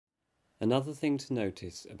Another thing to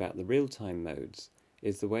notice about the real-time modes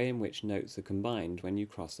is the way in which notes are combined when you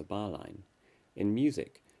cross a bar line. In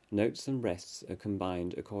music, notes and rests are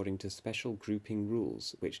combined according to special grouping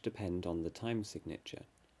rules which depend on the time signature.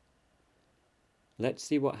 Let's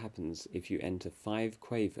see what happens if you enter 5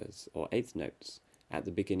 quavers or eighth notes at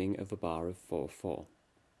the beginning of a bar of 4/4.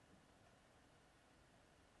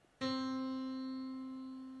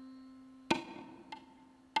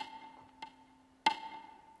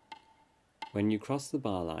 When you cross the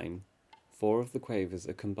bar line, 4 of the quavers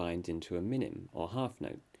are combined into a minim or half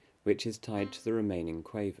note, which is tied to the remaining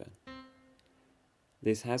quaver.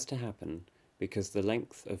 This has to happen because the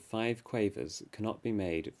length of 5 quavers cannot be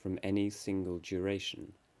made from any single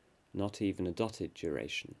duration, not even a dotted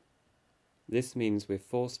duration. This means we're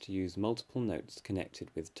forced to use multiple notes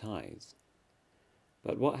connected with ties.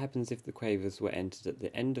 But what happens if the quavers were entered at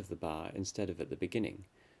the end of the bar instead of at the beginning?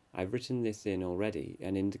 I've written this in already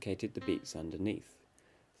and indicated the beats underneath.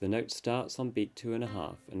 The note starts on beat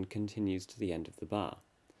 2.5 and continues to the end of the bar.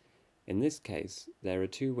 In this case, there are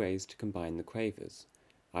 2 ways to combine the quavers.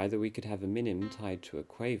 Either we could have a minim tied to a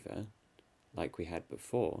quaver, like we had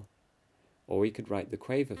before, or we could write the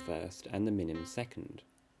quaver first and the minim second.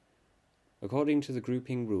 According to the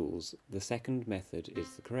grouping rules, the second method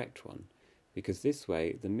is the correct one, because this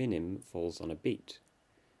way the minim falls on a beat.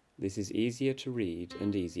 This is easier to read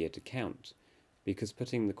and easier to count, because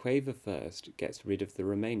putting the quaver first gets rid of the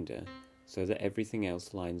remainder so that everything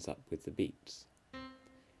else lines up with the beats.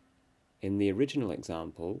 In the original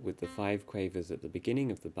example, with the 5 quavers at the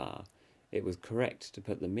beginning of the bar, it was correct to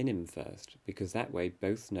put the minim first, because that way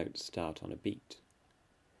both notes start on a beat.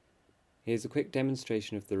 Here's a quick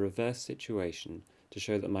demonstration of the reverse situation to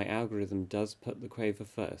show that my algorithm does put the quaver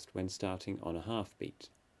first when starting on a half beat.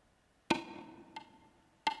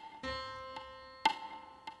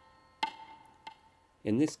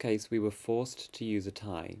 In this case, we were forced to use a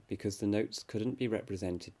tie because the notes couldn't be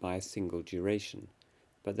represented by a single duration,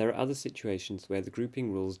 but there are other situations where the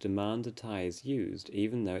grouping rules demand a tie is used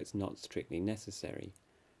even though it's not strictly necessary.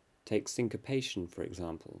 Take syncopation, for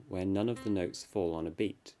example, where none of the notes fall on a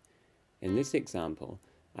beat. In this example,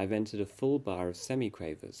 I've entered a full bar of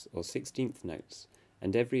semiquavers, or 16th notes,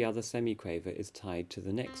 and every other semiquaver is tied to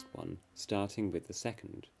the next one, starting with the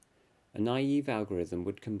second. A naive algorithm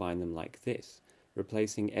would combine them like this,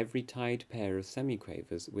 replacing every tied pair of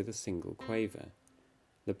semiquavers with a single quaver.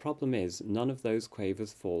 The problem is, none of those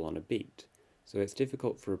quavers fall on a beat, so it's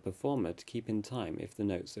difficult for a performer to keep in time if the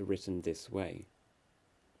notes are written this way.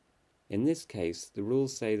 In this case, the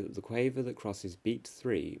rules say that the quaver that crosses beat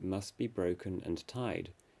 3 must be broken and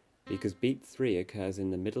tied, because beat 3 occurs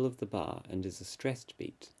in the middle of the bar and is a stressed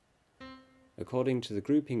beat. According to the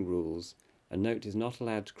grouping rules, a note is not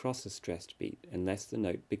allowed to cross a stressed beat unless the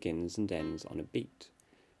note begins and ends on a beat.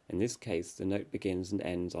 In this case, the note begins and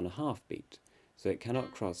ends on a half beat, so it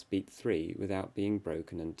cannot cross beat 3 without being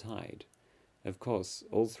broken and tied. Of course,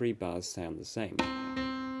 all 3 bars sound the same.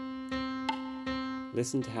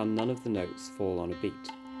 Listen to how none of the notes fall on a beat.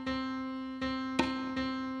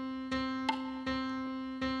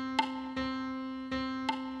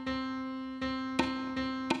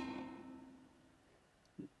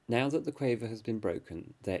 Now that the quaver has been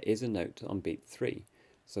broken, there is a note on beat 3,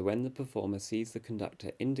 so when the performer sees the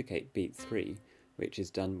conductor indicate beat 3, which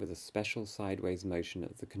is done with a special sideways motion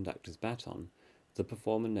of the conductor's baton, the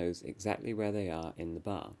performer knows exactly where they are in the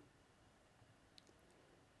bar.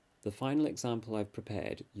 The final example I've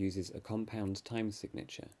prepared uses a compound time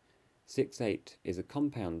signature. 6/8 is a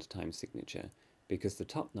compound time signature because the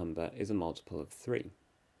top number is a multiple of 3.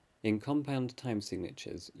 In compound time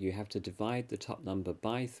signatures, you have to divide the top number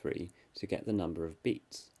by 3 to get the number of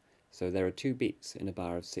beats. So there are 2 beats in a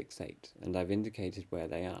bar of 6/8, and I've indicated where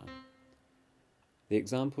they are. The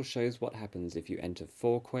example shows what happens if you enter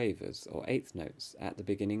 4 quavers or eighth notes at the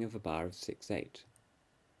beginning of a bar of 6/8.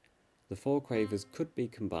 The 4 quavers could be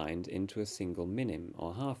combined into a single minim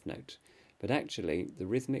or half note, but actually the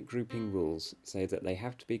rhythmic grouping rules say that they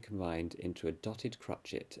have to be combined into a dotted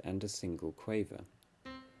crotchet and a single quaver.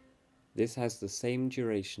 This has the same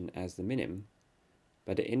duration as the minim,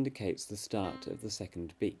 but it indicates the start of the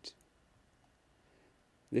second beat.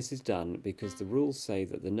 This is done because the rules say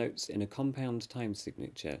that the notes in a compound time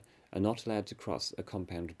signature are not allowed to cross a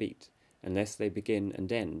compound beat, unless they begin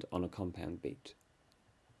and end on a compound beat.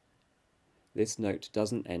 This note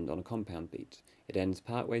doesn't end on a compound beat, it ends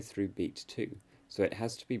partway through beat 2, so it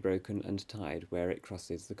has to be broken and tied where it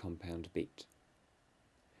crosses the compound beat.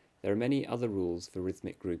 There are many other rules for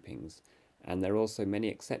rhythmic groupings, and there are also many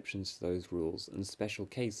exceptions to those rules and special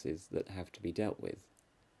cases that have to be dealt with.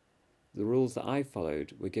 The rules that I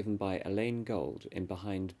followed were given by Elaine Gold in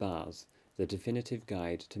Behind Bars, the definitive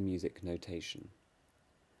guide to music notation.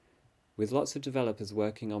 With lots of developers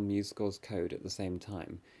working on MuseScore's code at the same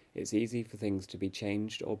time, it's easy for things to be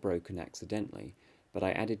changed or broken accidentally, but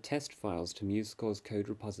I added test files to MuseScore's code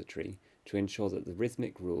repository to ensure that the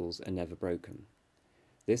rhythmic rules are never broken.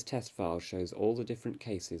 This test file shows all the different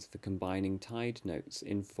cases for combining tied notes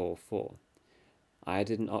in 4/4. I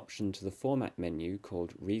added an option to the format menu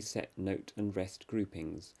called Reset Note and Rest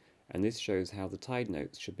Groupings, and this shows how the tied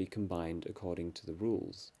notes should be combined according to the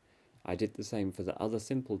rules. I did the same for the other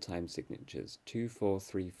simple time signatures 2/4,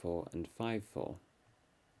 3/4, and 5/4.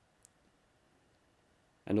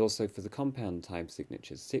 And also for the compound time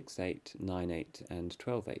signatures 6/8, 9/8, and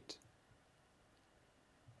 12/8.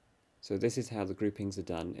 So this is how the groupings are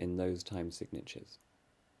done in those time signatures.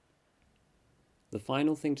 The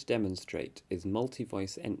final thing to demonstrate is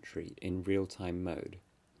multi-voice entry in real-time mode.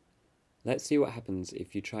 Let's see what happens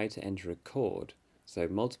if you try to enter a chord, so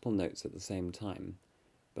multiple notes at the same time,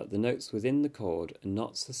 but the notes within the chord are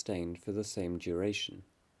not sustained for the same duration.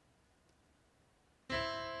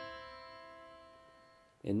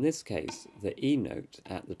 In this case, the E note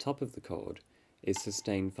at the top of the chord is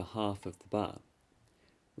sustained for half of the bar,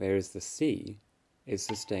 whereas the C is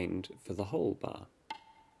sustained for the whole bar.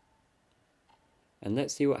 And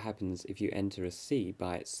let's see what happens if you enter a C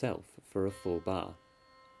by itself for a full bar.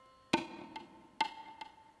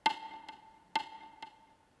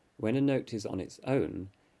 When a note is on its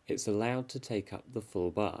own, it's allowed to take up the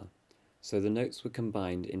full bar, so the notes were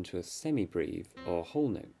combined into a semi-breve or whole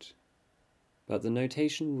note. But the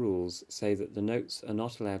notation rules say that the notes are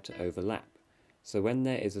not allowed to overlap, so when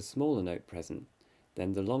there is a smaller note present,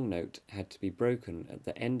 then the long note had to be broken at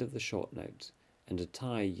the end of the short note and a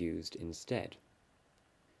tie used instead.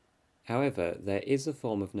 However, there is a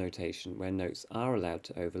form of notation where notes are allowed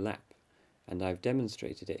to overlap, and I've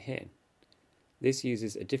demonstrated it here. This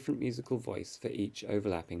uses a different musical voice for each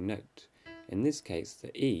overlapping note. In this case,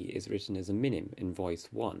 the E is written as a minim in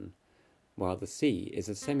voice 1, while the C is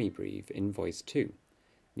a semi-breve in voice 2.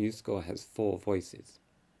 MuseScore has 4 voices.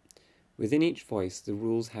 Within each voice, the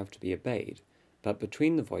rules have to be obeyed, but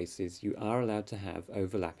between the voices, you are allowed to have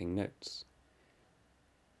overlapping notes.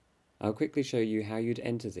 I'll quickly show you how you'd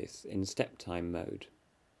enter this in step time mode.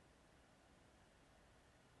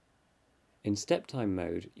 In step time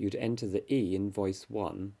mode, you'd enter the E in voice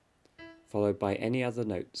 1, followed by any other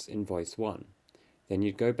notes in voice 1. Then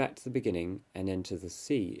you'd go back to the beginning and enter the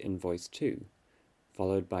C in voice 2,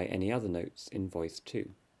 followed by any other notes in voice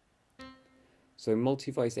 2. So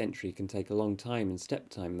multi-voice entry can take a long time in step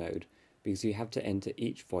time mode because you have to enter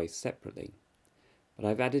each voice separately. But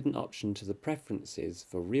I've added an option to the preferences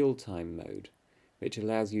for real-time mode, which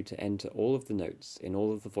allows you to enter all of the notes in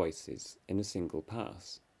all of the voices in a single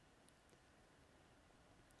pass.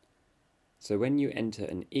 So when you enter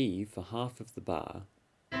an E for half of the bar,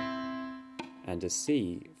 and a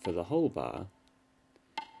C for the whole bar,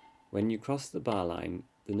 when you cross the bar line,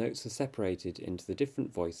 the notes are separated into the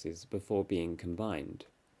different voices before being combined.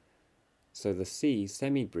 So the C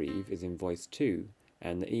semi-breve is in voice 2,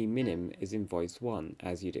 and the E minim is in voice 1,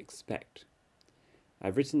 as you'd expect.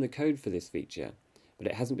 I've written the code for this feature, but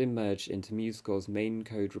it hasn't been merged into MuseScore's main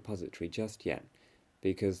code repository just yet,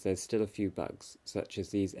 because there's still a few bugs, such as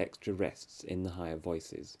these extra rests in the higher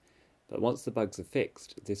voices. But once the bugs are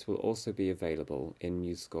fixed, this will also be available in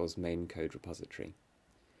MuseScore's main code repository.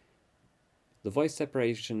 The voice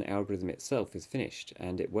separation algorithm itself is finished,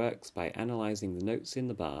 and it works by analysing the notes in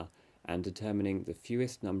the bar and determining the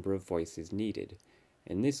fewest number of voices needed.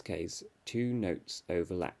 In this case, 2 notes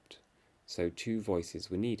overlapped, so 2 voices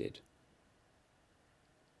were needed.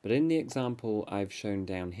 But in the example I've shown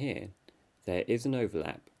down here, there is an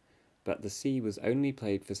overlap, but the C was only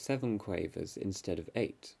played for 7 quavers instead of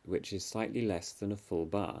 8, which is slightly less than a full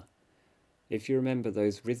bar. If you remember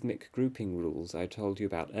those rhythmic grouping rules I told you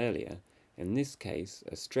about earlier, in this case,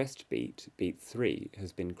 a stressed beat, beat 3,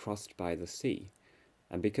 has been crossed by the C,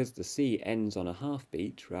 and because the C ends on a half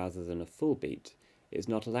beat rather than a full beat, it's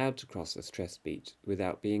not allowed to cross a stressed beat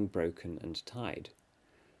without being broken and tied.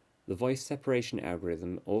 The voice separation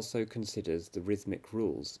algorithm also considers the rhythmic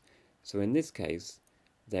rules, so in this case,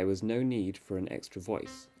 there was no need for an extra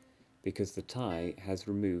voice, because the tie has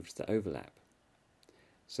removed the overlap.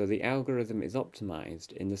 So the algorithm is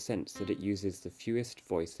optimized in the sense that it uses the fewest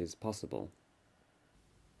voices possible.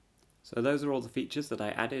 So those are all the features that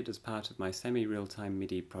I added as part of my Semi-Realtime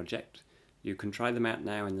MIDI project. You can try them out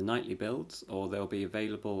now in the nightly builds, or they'll be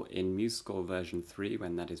available in MuseScore version 3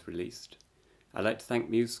 when that is released. I'd like to thank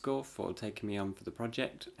MuseScore for taking me on for the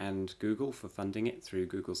project, and Google for funding it through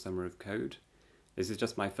Google Summer of Code. This is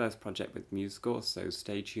just my first project with MuseScore, so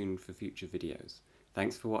stay tuned for future videos.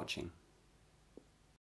 Thanks for watching.